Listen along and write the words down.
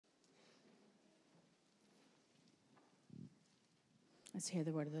Let's hear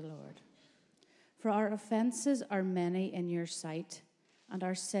the word of the Lord. For our offences are many in your sight, and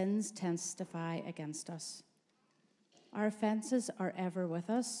our sins testify against us. Our offences are ever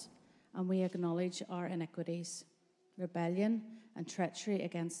with us, and we acknowledge our iniquities, rebellion and treachery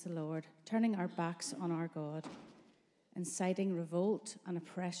against the Lord, turning our backs on our God, inciting revolt and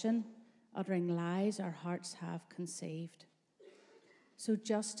oppression, uttering lies our hearts have conceived. So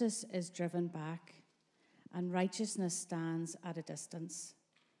justice is driven back, and righteousness stands at a distance.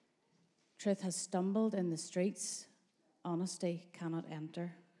 Truth has stumbled in the streets, honesty cannot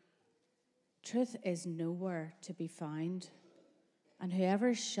enter. Truth is nowhere to be found, and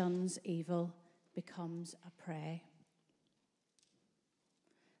whoever shuns evil becomes a prey.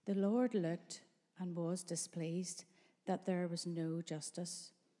 The Lord looked and was displeased that there was no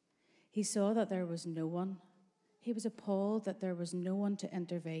justice. He saw that there was no one. He was appalled that there was no one to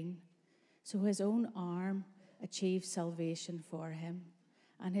intervene. So his own arm achieved salvation for him,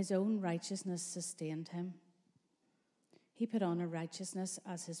 and his own righteousness sustained him. He put on a righteousness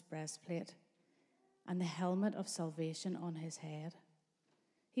as his breastplate, and the helmet of salvation on his head.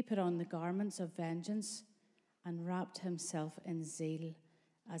 He put on the garments of vengeance and wrapped himself in zeal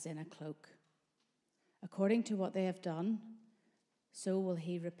as in a cloak. According to what they have done, so will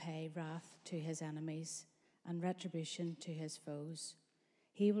he repay wrath to his enemies and retribution to his foes.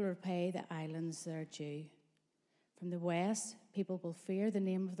 He will repay the islands their due. From the west, people will fear the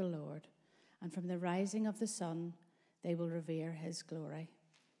name of the Lord, and from the rising of the sun, they will revere his glory.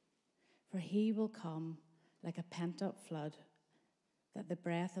 For he will come like a pent-up flood that the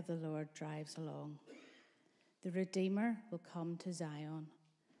breath of the Lord drives along. The Redeemer will come to Zion,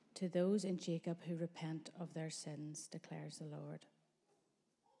 to those in Jacob who repent of their sins, declares the Lord.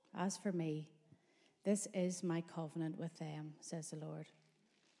 As for me, this is my covenant with them, says the Lord.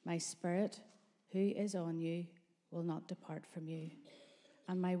 My spirit, who is on you, will not depart from you,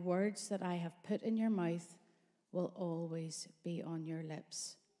 and my words that I have put in your mouth will always be on your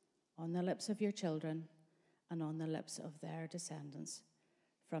lips, on the lips of your children, and on the lips of their descendants,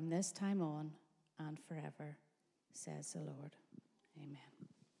 from this time on and forever, says the Lord. Amen.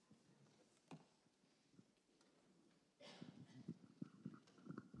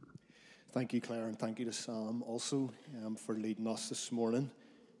 Thank you, Claire, and thank you to Sam also for leading us this morning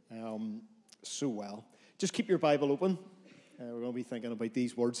so well. Just keep your Bible open. We're going to be thinking about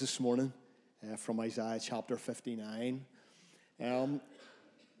these words this morning from Isaiah chapter 59.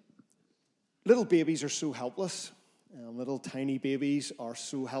 Little babies are so helpless. Little tiny babies are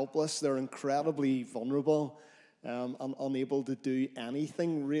so helpless. They're incredibly vulnerable and unable to do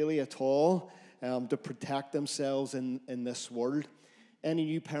anything really at all to protect themselves in this world. Any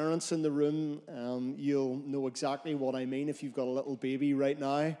new parents in the room, you'll know exactly what I mean if you've got a little baby right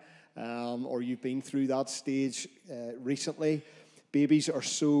now, or you've been through that stage recently. Babies are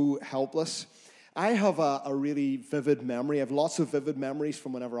so helpless. I have a really vivid memory. I have lots of vivid memories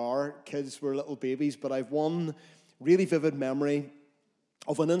from whenever our kids were little babies, but I've one really vivid memory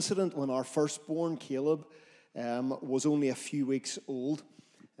of an incident when our firstborn, Caleb, was only a few weeks old.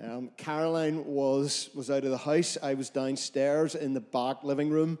 Caroline was out of the house. I was downstairs in the back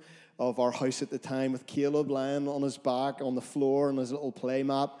living room of our house at the time with Caleb lying on his back on the floor on his little play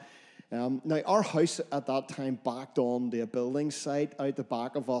mat. Now, our house at that time backed on a building site. Out the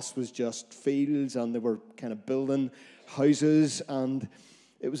back of us was just fields, and they were kind of building houses, and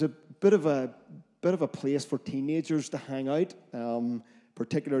it was a bit of a place for teenagers to hang out,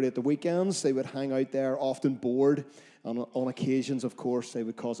 particularly at the weekends. They would hang out there, often bored, and on occasions, of course, they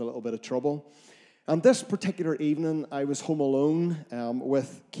would cause a little bit of trouble. And this particular evening, I was home alone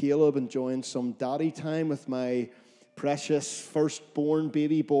with Caleb, enjoying some daddy time with my precious firstborn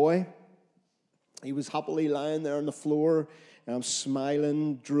baby boy. He was happily lying there on the floor,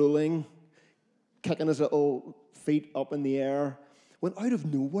 smiling, drooling, kicking his little feet up in the air, when out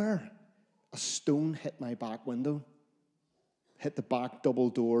of nowhere, a stone hit my back window, hit the back double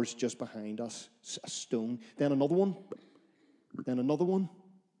doors just behind us. A stone. Then another one, then another one,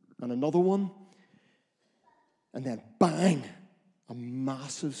 and another one. And then bang, a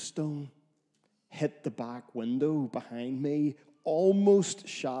massive stone hit the back window behind me, almost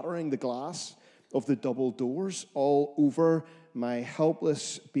shattering the glass of the double doors all over my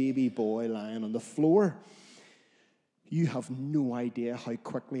helpless baby boy lying on the floor. You have no idea how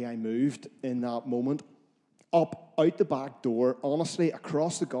quickly I moved in that moment. Up, out the back door, honestly,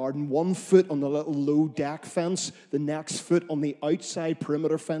 across the garden, 1 foot on the little low deck fence, the next foot on the outside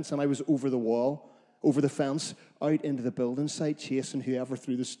perimeter fence, and I was over the wall, over the fence, out into the building site, chasing whoever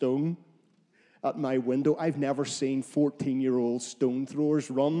threw the stone at my window. I've never seen 14-year-old stone throwers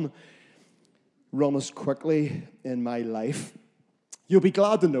run as quickly in my life. You'll be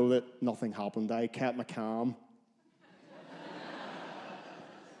glad to know that nothing happened. I kept my calm.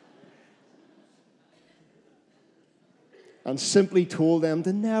 And simply told them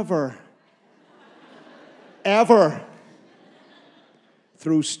to never, ever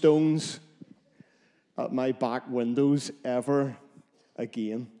throw stones at my back windows ever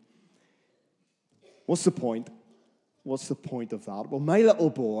again. What's the point? What's the point of that? Well, my little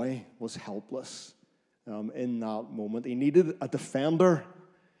boy was helpless in that moment. He needed a defender.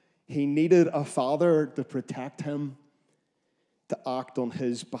 He needed a father to protect him, to act on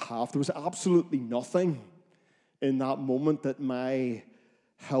his behalf. There was absolutely nothing in that moment that my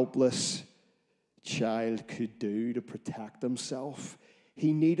helpless child could do to protect himself.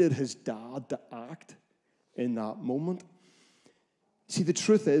 He needed his dad to act in that moment. See, the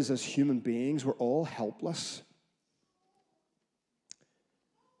truth is, as human beings, we're all helpless.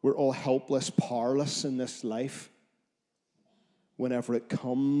 We're all helpless, powerless in this life whenever it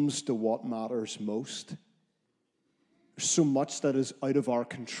comes to what matters most. There's so much that is out of our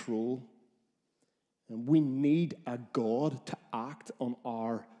control. And we need a God to act on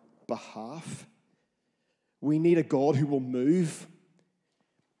our behalf. We need a God who will move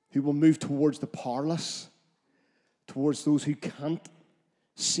towards the powerless, towards those who can't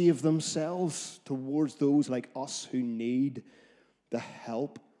save themselves, towards those like us who need the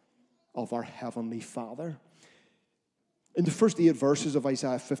help of our Heavenly Father. In the first 8 verses of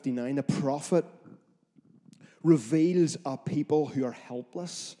Isaiah 59, the prophet reveals a people who are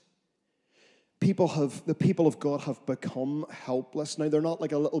helpless. The people of God have become helpless. Now, they're not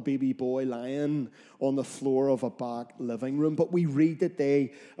like a little baby boy lying on the floor of a back living room, but we read that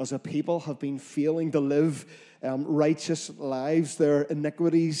they, as a people, have been failing to live righteous lives. Their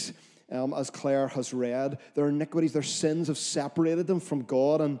iniquities, as Claire has read, their iniquities, their sins have separated them from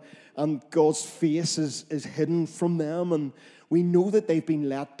God, and God's face is hidden from them. And we know that they've been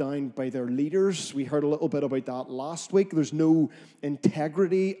let down by their leaders. We heard a little bit about that last week. There's no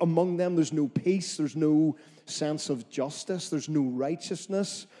integrity among them. There's no peace. There's no sense of justice. There's no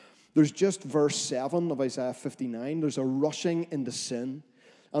righteousness. There's just verse 7 of Isaiah 59. There's a rushing into sin.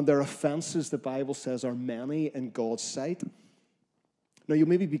 And their offenses, the Bible says, are many in God's sight. Now, you'll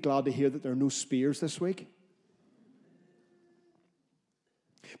maybe be glad to hear that there are no spears this week.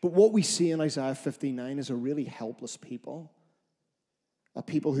 But what we see in Isaiah 59 is a really helpless people. A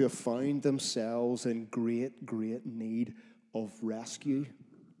people who have found themselves in great, great need of rescue.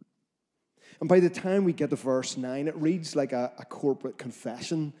 And by the time we get to verse 9, it reads like a corporate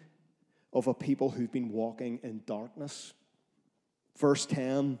confession of a people who've been walking in darkness. Verse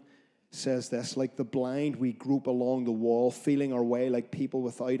 10 says this: like the blind, we grope along the wall, feeling our way like people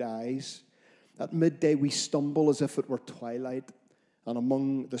without eyes. At midday, we stumble as if it were twilight, and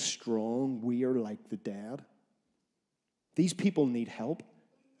among the strong, we are like the dead. These people need help.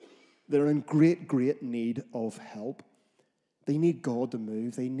 They're in great, great need of help. They need God to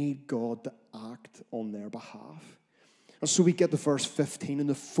move. They need God to act on their behalf. And so we get to verse 15, and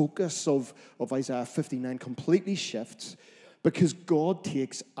the focus of Isaiah 59 completely shifts because God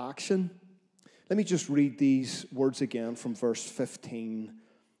takes action. Let me just read these words again from verse 15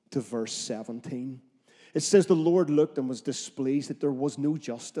 to verse 17. It says, the Lord looked and was displeased that there was no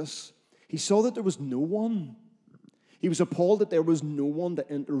justice. He saw that there was no one. He was appalled that there was no one to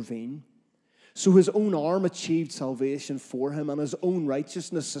intervene. So his own arm achieved salvation for him, and his own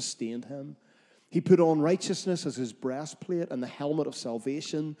righteousness sustained him. He put on righteousness as his breastplate and the helmet of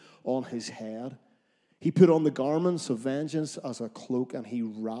salvation on his head. He put on the garments of vengeance as a cloak, and he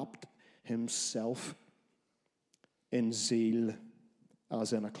wrapped himself in zeal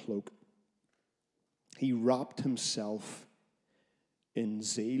as in a cloak. He wrapped himself in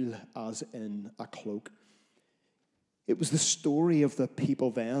zeal as in a cloak. It was the story of the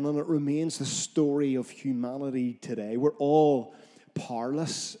people then, and it remains the story of humanity today. We're all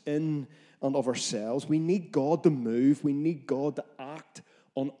powerless in and of ourselves. We need God to move. We need God to act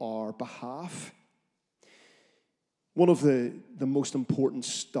on our behalf. One of the most important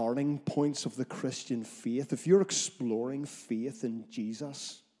starting points of the Christian faith, if you're exploring faith in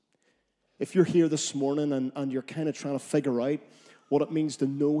Jesus, if you're here this morning and you're kind of trying to figure out what it means to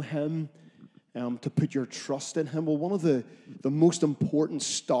know Him, to put your trust in Him, well, one of the most important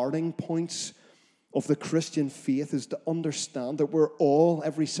starting points of the Christian faith is to understand that we're all,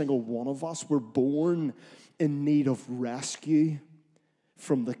 every single one of us, we're born in need of rescue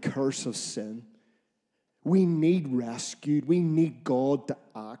from the curse of sin. We need rescued. We need God to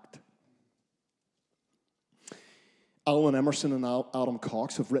act. Alan Emerson and Adam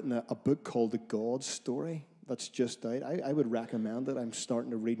Cox have written a book called The God Story that's just out. I would recommend it. I'm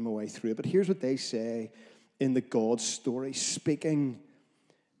starting to read my way through it. But here's what they say in The God Story, speaking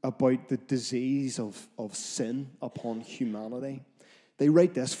about the disease of sin upon humanity. They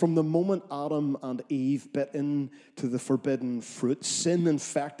write this: from the moment Adam and Eve bit into the forbidden fruit, sin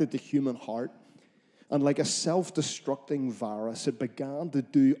infected the human heart. And like a self-destructing virus, it began to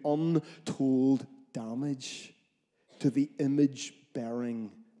do untold damage to the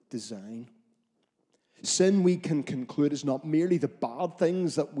image-bearing design. Sin, we can conclude, is not merely the bad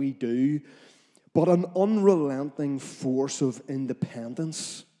things that we do, but an unrelenting force of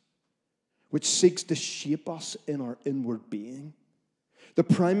independence which seeks to shape us in our inward being. The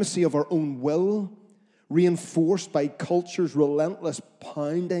primacy of our own will, reinforced by culture's relentless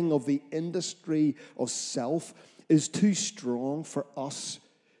pounding of the industry of self, is too strong for us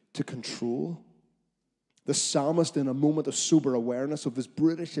to control. The psalmist, in a moment of sober awareness of his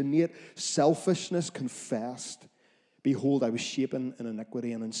brutish innate selfishness, confessed, "Behold, I was shapen in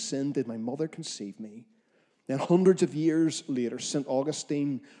iniquity, and in sin did my mother conceive me." Then hundreds of years later, St.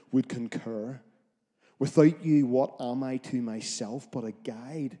 Augustine would concur, "Without you, what am I to myself but a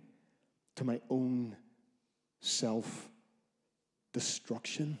guide to my own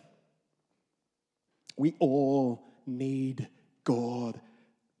self-destruction?" We all need God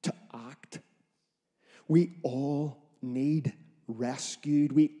to act. We all need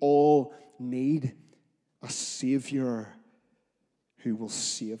rescued. We all need a Savior who will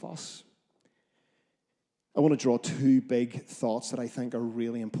save us. I want to draw two big thoughts that I think are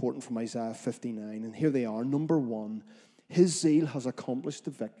really important from Isaiah 59, and here they are. Number one, his zeal has accomplished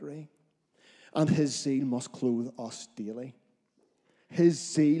the victory, and his zeal must clothe us daily. His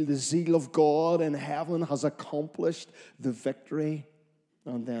zeal, the zeal of God in heaven, has accomplished the victory,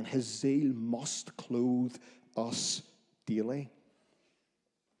 and then his zeal must clothe us daily.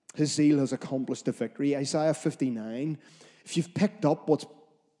 His zeal has accomplished the victory. Isaiah 59, if you've picked up what's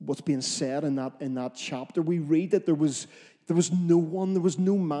being said in that chapter, we read that there was no one, there was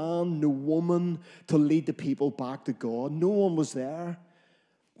no man, no woman to lead the people back to God. No one was there.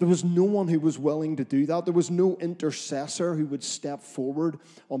 There was no one who was willing to do that. There was no intercessor who would step forward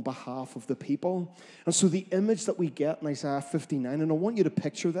on behalf of the people. And so the image that we get in Isaiah 59, and I want you to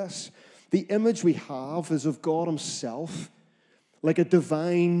picture this, the image we have is of God himself. Like a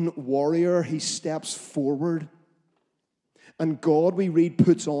divine warrior, he steps forward. And God, we read,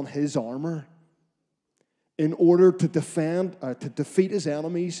 puts on his armor in order to defeat his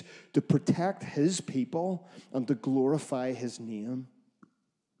enemies, to protect his people, and to glorify his name.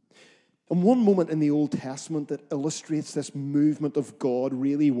 And one moment in the Old Testament that illustrates this movement of God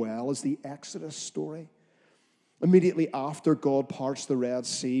really well is the Exodus story. Immediately after God parts the Red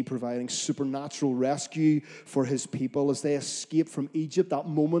Sea, providing supernatural rescue for his people as they escape from Egypt, that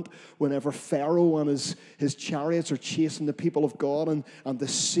moment whenever Pharaoh and his chariots are chasing the people of God and the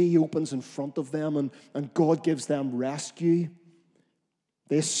sea opens in front of them and God gives them rescue.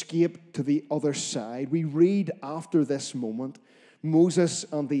 They escape to the other side. We read after this moment, Moses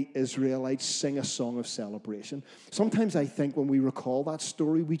and the Israelites sing a song of celebration. Sometimes I think when we recall that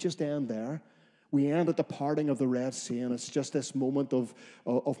story, we just end there. We end at the parting of the Red Sea, and it's just this moment of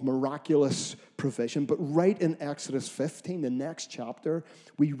miraculous provision. But right in Exodus 15, the next chapter,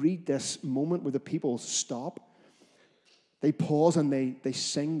 we read this moment where the people stop. They pause and they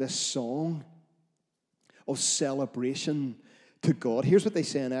sing this song of celebration to God. Here's what they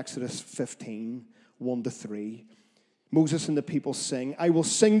say in Exodus 15, 1-3. Moses and the people sing, "I will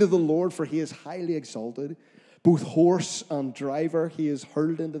sing to the Lord, for he is highly exalted. Both horse and driver he is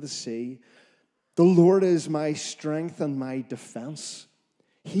hurled into the sea. The Lord is my strength and my defense.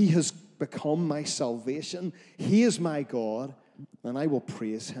 He has become my salvation. He is my God, and I will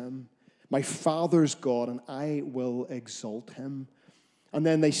praise him. My Father's God, and I will exalt him." And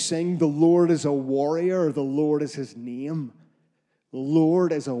then they sing, "The Lord is a warrior. The Lord is his name." The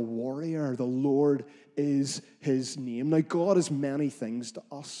Lord is a warrior. The Lord is his name. Now, God is many things to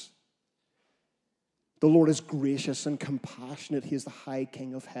us. The Lord is gracious and compassionate. He is the high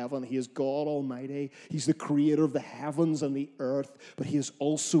King of heaven. He is God Almighty. He's the creator of the heavens and the earth, but he is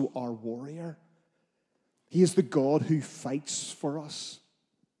also our warrior. He is the God who fights for us.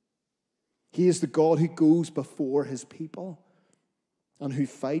 He is the God who goes before his people and who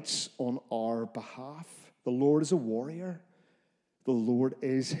fights on our behalf. The Lord is a warrior. The Lord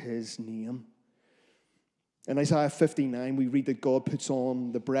is his name. In Isaiah 59, we read that God puts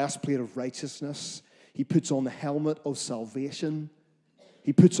on the breastplate of righteousness. He puts on the helmet of salvation.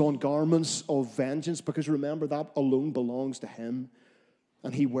 He puts on garments of vengeance, because remember, that alone belongs to him.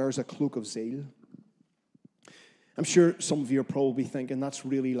 And he wears a cloak of zeal. I'm sure some of you are probably thinking that's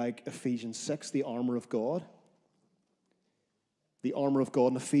really like Ephesians 6, the armor of God. The armor of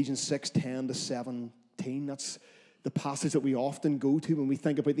God in Ephesians 6, 10-17. the passage that we often go to when we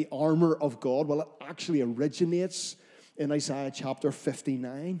think about the armor of God. Well, it actually originates in Isaiah chapter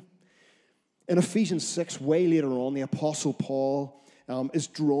 59. In Ephesians 6, way later on, the Apostle Paul is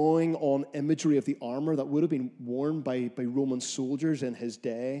drawing on imagery of the armor that would have been worn by Roman soldiers in his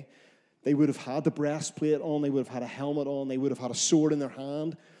day. They would have had the breastplate on, they would have had a helmet on, they would have had a sword in their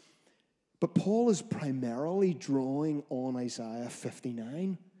hand. But Paul is primarily drawing on Isaiah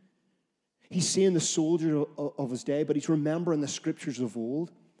 59. He's seeing the soldier of his day, but he's remembering the scriptures of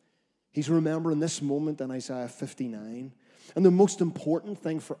old. He's remembering this moment in Isaiah 59. And the most important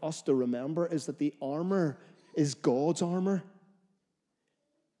thing for us to remember is that the armor is God's armor.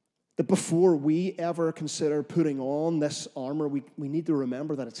 That before we ever consider putting on this armor, we need to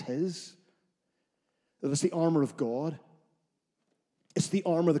remember that it's His. That it's the armor of God. It's the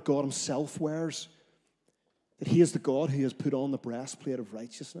armor that God Himself wears. That He is the God who has put on the breastplate of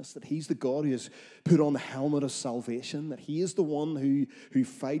righteousness. That He's the God who has put on the helmet of salvation. That He is the one who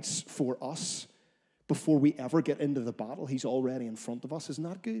fights for us before we ever get into the battle. He's already in front of us. Isn't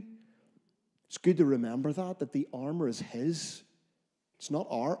that good? It's good to remember that the armor is His. It's not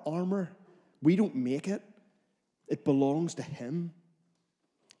our armor. We don't make it. It belongs to Him.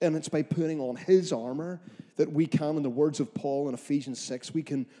 And it's by putting on His armor that we can, in the words of Paul in Ephesians 6, we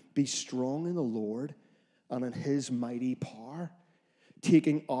can be strong in the Lord and in His mighty power,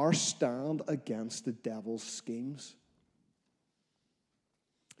 taking our stand against the devil's schemes.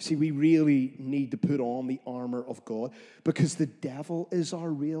 See, we really need to put on the armor of God because the devil is our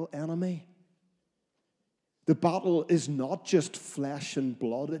real enemy. The battle is not just flesh and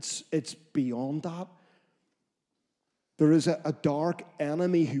blood, it's beyond that. There is a dark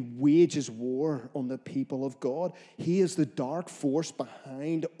enemy who wages war on the people of God. He is the dark force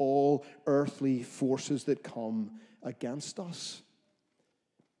behind all earthly forces that come against us.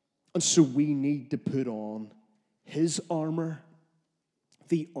 And so we need to put on His armor,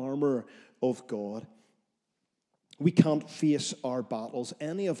 the armor of God. We can't face our battles,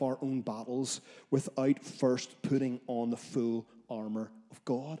 any of our own battles, without first putting on the full armor of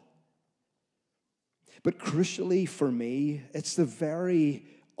God. But crucially for me, it's the very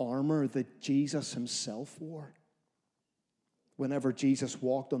armor that Jesus Himself wore whenever Jesus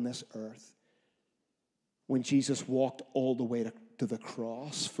walked on this earth, when Jesus walked all the way to the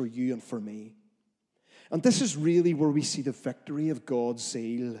cross for you and for me. And this is really where we see the victory of God's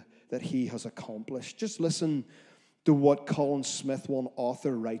zeal that He has accomplished. Just listen to what Colin Smith, one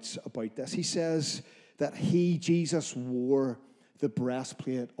author, writes about this. He says that He, Jesus, wore the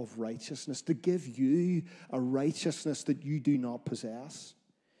breastplate of righteousness to give you a righteousness that you do not possess.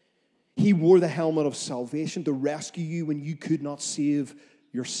 He wore the helmet of salvation to rescue you when you could not save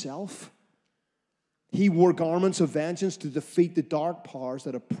yourself. He wore garments of vengeance to defeat the dark powers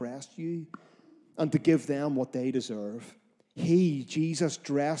that oppressed you and to give them what they deserve. He, Jesus,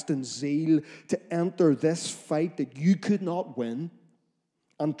 dressed in zeal to enter this fight that you could not win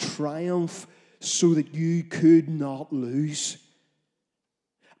and triumph so that you could not lose.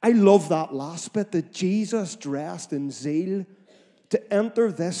 I love that last bit, that Jesus dressed in zeal to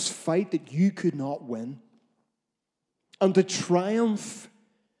enter this fight that you could not win and to triumph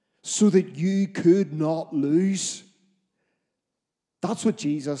so that you could not lose. That's what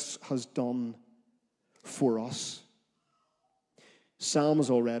Jesus has done for us. Sam has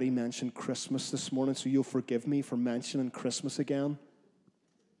already mentioned Christmas this morning, so you'll forgive me for mentioning Christmas again.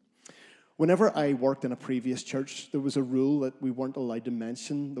 Whenever I worked in a previous church, there was a rule that we weren't allowed to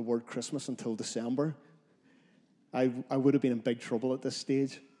mention the word Christmas until December. I would have been in big trouble at this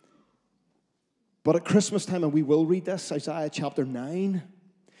stage. But at Christmas time, and we will read this, Isaiah chapter 9.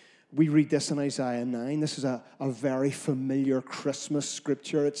 We read this in Isaiah 9. This is a very familiar Christmas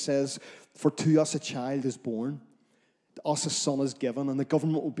scripture. It says, "For to us a child is born, to us a son is given, and the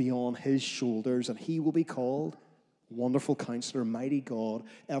government will be on His shoulders, and He will be called Wonderful Counselor, Mighty God,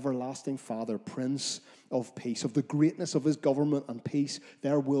 Everlasting Father, Prince of Peace. Of the greatness of His government and peace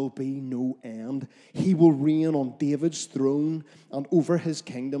there will be no end. He will reign on David's throne and over His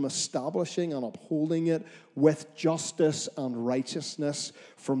kingdom, establishing and upholding it with justice and righteousness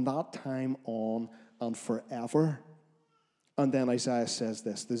from that time on and forever." And then Isaiah says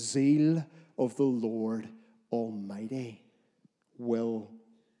this, "The zeal of the Lord Almighty will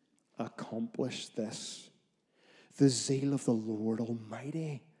accomplish this." The zeal of the Lord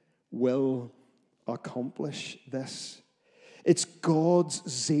Almighty will accomplish this. It's God's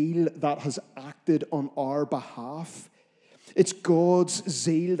zeal that has acted on our behalf. It's God's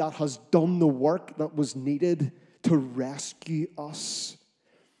zeal that has done the work that was needed to rescue us.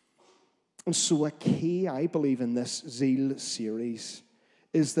 And so a key, I believe, in this zeal series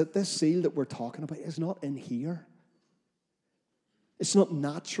is that this zeal that we're talking about is not in here. It's not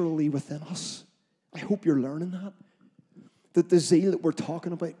naturally within us. I hope you're learning that. That the zeal that we're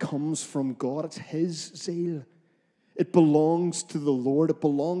talking about comes from God. It's His zeal. It belongs to the Lord. It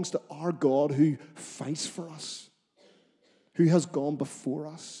belongs to our God who fights for us, who has gone before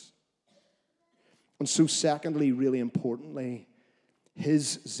us. And so secondly, really importantly,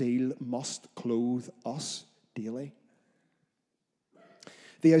 His zeal must clothe us daily.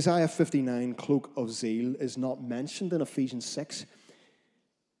 The Isaiah 59 cloak of zeal is not mentioned in Ephesians 6.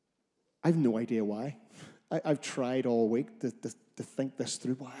 I have no idea why. I've tried all week to think this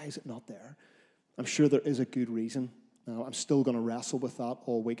through. Why is it not there? I'm sure there is a good reason. Now, I'm still going to wrestle with that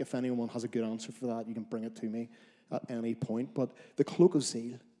all week. If anyone has a good answer for that, you can bring it to me at any point. But the cloak of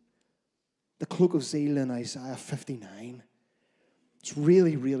zeal in Isaiah 59, it's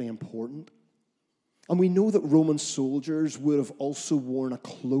really, really important. And we know that Roman soldiers would have also worn a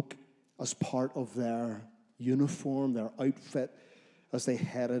cloak as part of their uniform, their outfit, as they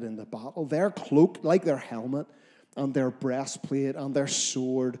headed into battle. Their cloak, like their helmet and their breastplate and their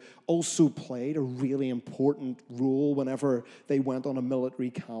sword, also played a really important role whenever they went on a military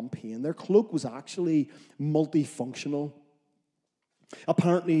campaign. Their cloak was actually multifunctional.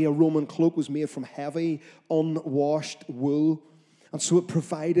 Apparently, a Roman cloak was made from heavy, unwashed wool, and so it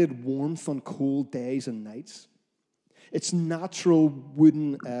provided warmth on cold days and nights. Its natural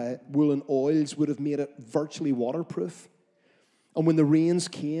woolen oils would have made it virtually waterproof. And when the rains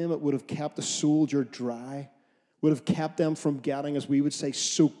came, it would have kept the soldier dry, would have kept them from getting, as we would say,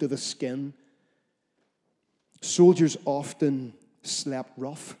 soaked to the skin. Soldiers often slept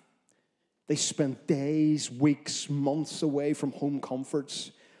rough. They spent days, weeks, months away from home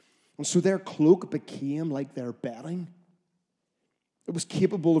comforts. And so their cloak became like their bedding. It was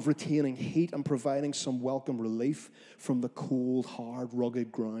capable of retaining heat and providing some welcome relief from the cold, hard,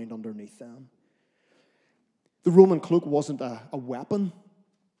 rugged ground underneath them. The Roman cloak wasn't a weapon,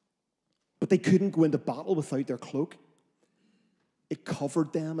 but they couldn't go into battle without their cloak. It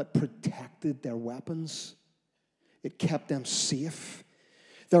covered them. It protected their weapons. It kept them safe.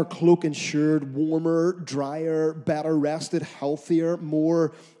 Their cloak ensured warmer, drier, better rested, healthier,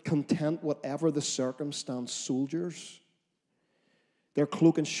 more content, whatever the circumstance, soldiers. Their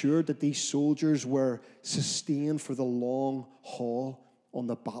cloak ensured that these soldiers were sustained for the long haul on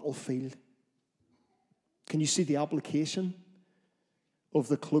the battlefield. Can you see the application of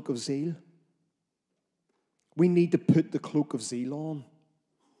the cloak of zeal? We need to put the cloak of zeal on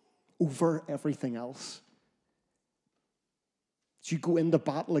over everything else. As you go into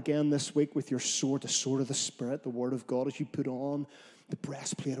battle again this week with your sword, the sword of the Spirit, the Word of God, as you put on the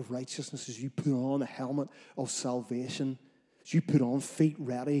breastplate of righteousness, as you put on the helmet of salvation, as you put on feet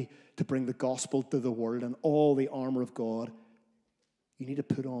ready to bring the gospel to the world and all the armor of God, you need to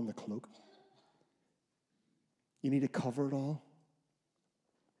put on the cloak. You need to cover it all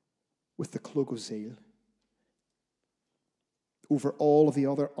with the cloak of zeal. Over all of the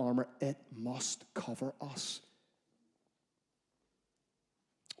other armor, it must cover us.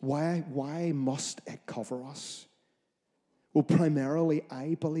 Why must it cover us? Well, primarily,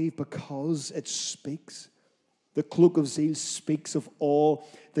 I believe, because it speaks. The cloak of zeal speaks of all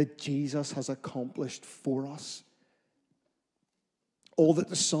that Jesus has accomplished for us. All that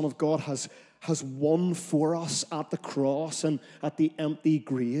the Son of God has won for us at the cross and at the empty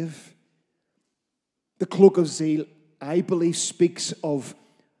grave. The cloak of zeal, I believe, speaks of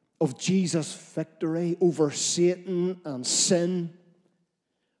Jesus' victory over Satan and sin,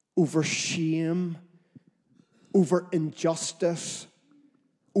 over shame, over injustice,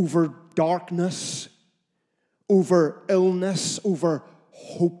 over darkness, over illness, over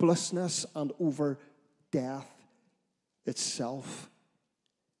hopelessness, and over death itself.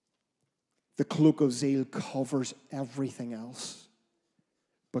 The cloak of zeal covers everything else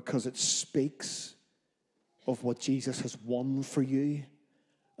because it speaks of what Jesus has won for you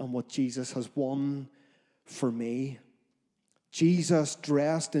and what Jesus has won for me. Jesus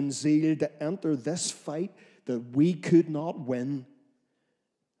dressed in zeal to enter this fight that we could not win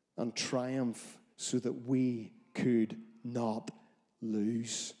and triumph so that we could not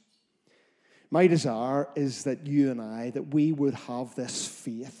lose. My desire is that you and I, that we would have this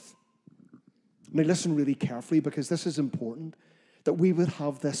faith. Now listen really carefully because this is important, that we would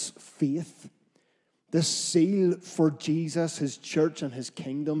have this faith, this zeal for Jesus, His church and His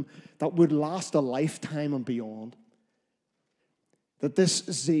kingdom that would last a lifetime and beyond. That this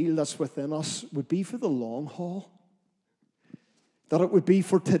zeal that's within us would be for the long haul. That it would be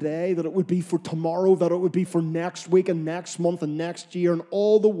for today, that it would be for tomorrow, that it would be for next week and next month and next year and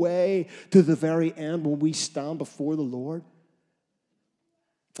all the way to the very end when we stand before the Lord.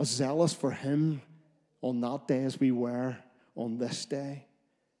 As zealous for Him on that day as we were on this day.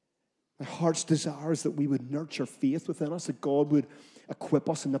 My heart's desire is that we would nurture faith within us, that God would equip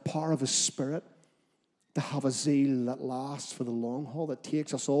us in the power of His Spirit to have a zeal that lasts for the long haul, that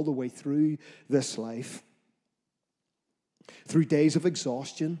takes us all the way through this life. Through days of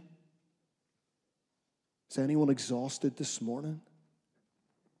exhaustion. Is anyone exhausted this morning?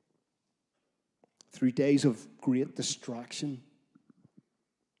 Through days of great distraction.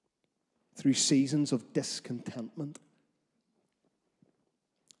 Through seasons of discontentment.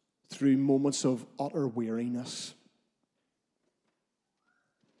 Through moments of utter weariness.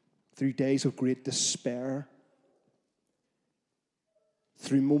 Through days of great despair.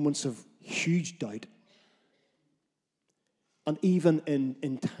 Through moments of huge doubt. And even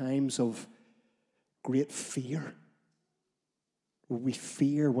in times of great fear, where we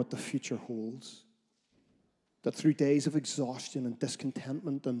fear what the future holds. That through days of exhaustion and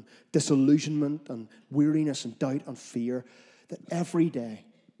discontentment and disillusionment and weariness and doubt and fear, that every day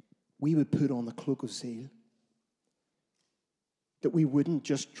we would put on the cloak of zeal. That we wouldn't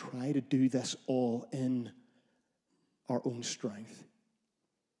just try to do this all in our own strength.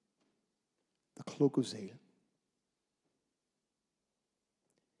 The cloak of zeal.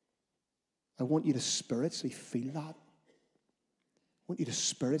 I want you to spiritually feel that. I want you to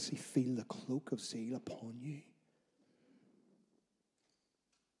spiritually feel the cloak of zeal upon you.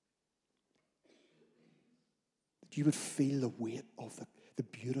 That you would feel the weight of the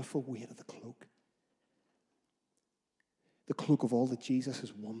beautiful weight of the cloak. The cloak of all that Jesus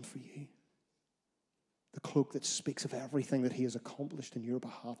has won for you. The cloak that speaks of everything that He has accomplished in your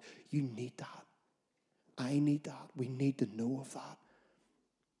behalf. You need that. I need that. We need to know of that.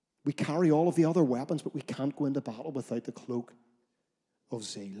 We carry all of the other weapons, but we can't go into battle without the cloak of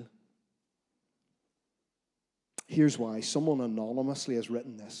zeal. Here's why. Someone anonymously has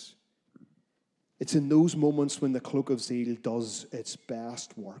written this. It's in those moments when the cloak of zeal does its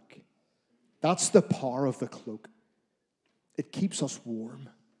best work. That's the power of the cloak. It keeps us warm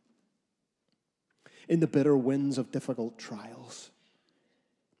in the bitter winds of difficult trials.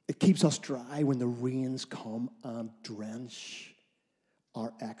 It keeps us dry when the rains come and drench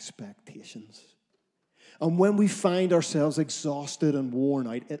our expectations. And when we find ourselves exhausted and worn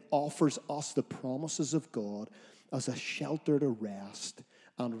out, it offers us the promises of God as a shelter to rest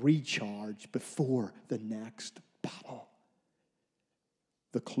and recharge before the next battle.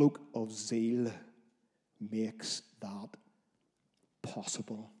 The cloak of zeal makes that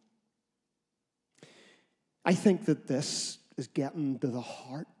possible. I think that this is getting to the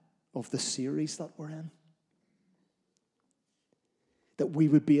heart of the series that we're in. That we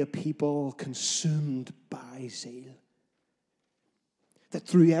would be a people consumed by zeal. That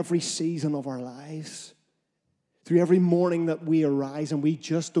through every season of our lives, through every morning that we arise and we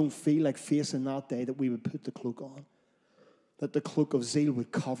just don't feel like facing that day, that we would put the cloak on. That the cloak of zeal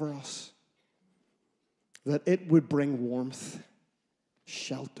would cover us. That it would bring warmth,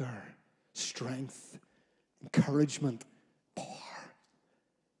 shelter, strength, encouragement, power.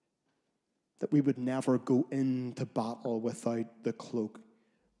 That we would never go into battle without the cloak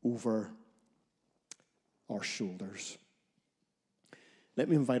over our shoulders. Let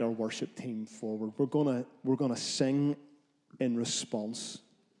me invite our worship team forward. We're gonna sing in response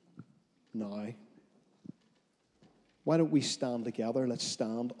now. Why don't we stand together? Let's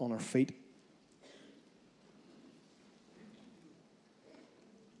stand on our feet.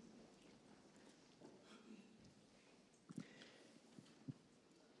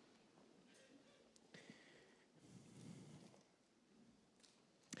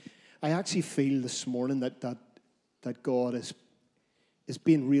 I actually feel this morning that God is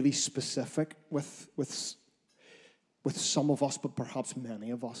being really specific with some of us, but perhaps many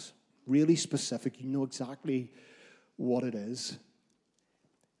of us. Really specific. You know exactly what it is.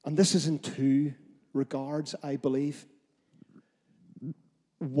 And this is in two regards, I believe.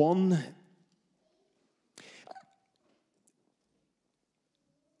 One,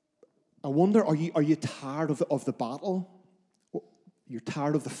 I wonder, are you tired of the battle? You're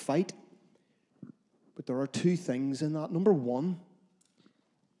tired of the fight. But there are two things in that. Number one,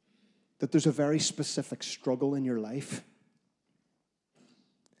 that there's a very specific struggle in your life.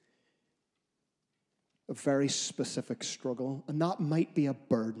 A very specific struggle. And that might be a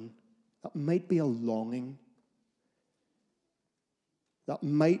burden. That might be a longing. That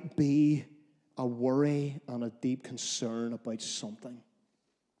might be a worry and a deep concern about something.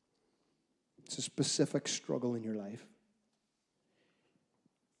 It's a specific struggle in your life.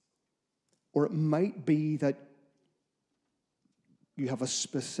 Or it might be that you have a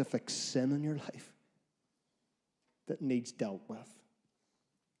specific sin in your life that needs dealt with.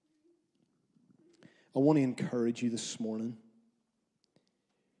 I want to encourage you this morning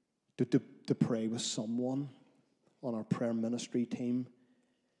to pray with someone on our prayer ministry team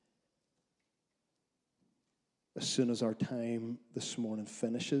as soon as our time this morning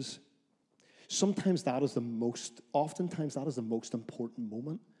finishes. Oftentimes that is the most important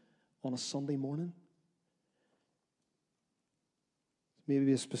moment on a Sunday morning.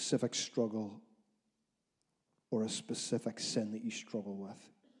 Maybe a specific struggle or a specific sin that you struggle with,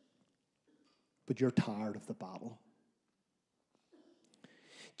 but you're tired of the battle.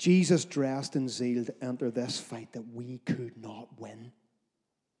 Jesus dressed in zeal to enter this fight that we could not win.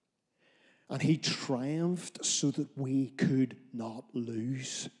 And he triumphed so that we could not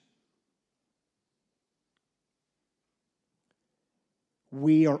lose.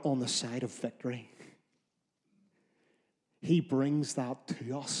 We are on the side of victory. He brings that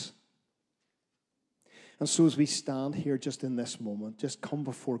to us. And so as we stand here just in this moment, just come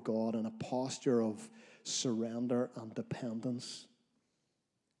before God in a posture of surrender and dependence.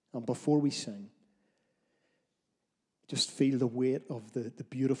 And before we sing, just feel the weight of the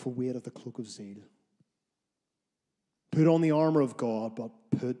beautiful weight of the cloak of zeal. Put on the armor of God, but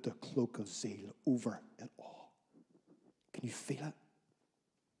put the cloak of zeal over it all. Can you feel it?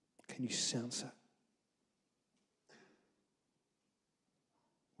 Can you sense it?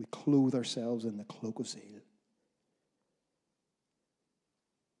 We clothe ourselves in the cloak of zeal.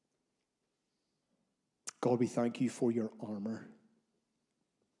 God, we thank you for your armor.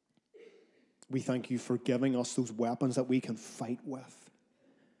 We thank you for giving us those weapons that we can fight with.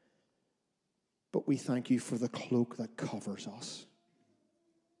 But we thank you for the cloak that covers us.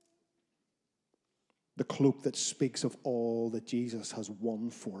 The cloak that speaks of all that Jesus has won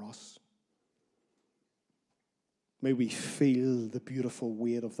for us. May we feel the beautiful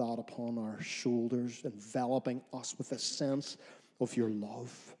weight of that upon our shoulders, enveloping us with a sense of your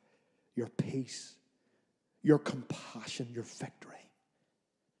love, your peace, your compassion, your victory.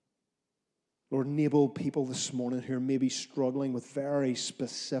 Lord, enable people this morning who are maybe struggling with very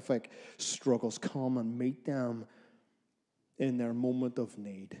specific struggles. Come and meet them in their moment of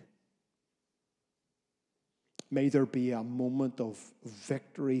need. May there be a moment of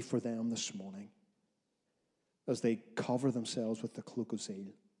victory for them this morning as they cover themselves with the cloak of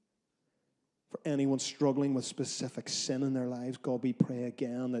zeal. For anyone struggling with specific sin in their lives, God, we pray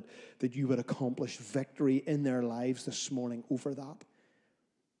again that you would accomplish victory in their lives this morning over that.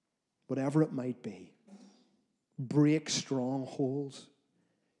 Whatever it might be, break strongholds.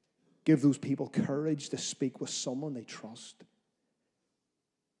 Give those people courage to speak with someone they trust.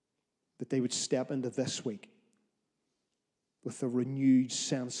 That they would step into this week with a renewed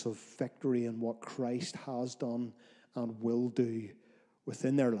sense of victory in what Christ has done and will do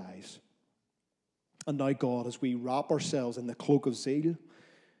within their lives. And now, God, as we wrap ourselves in the cloak of zeal,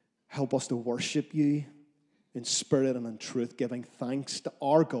 help us to worship you in spirit and in truth, giving thanks to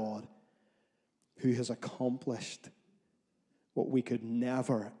our God who has accomplished what we could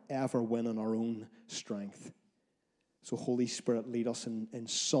never, ever win in our own strength. So, Holy Spirit, lead us in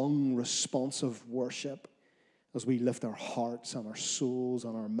sung, responsive worship as we lift our hearts and our souls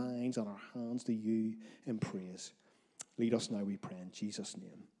and our minds and our hands to you in praise. Lead us now, we pray, in Jesus'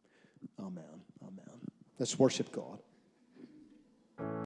 name. Amen. Amen. Let's worship God.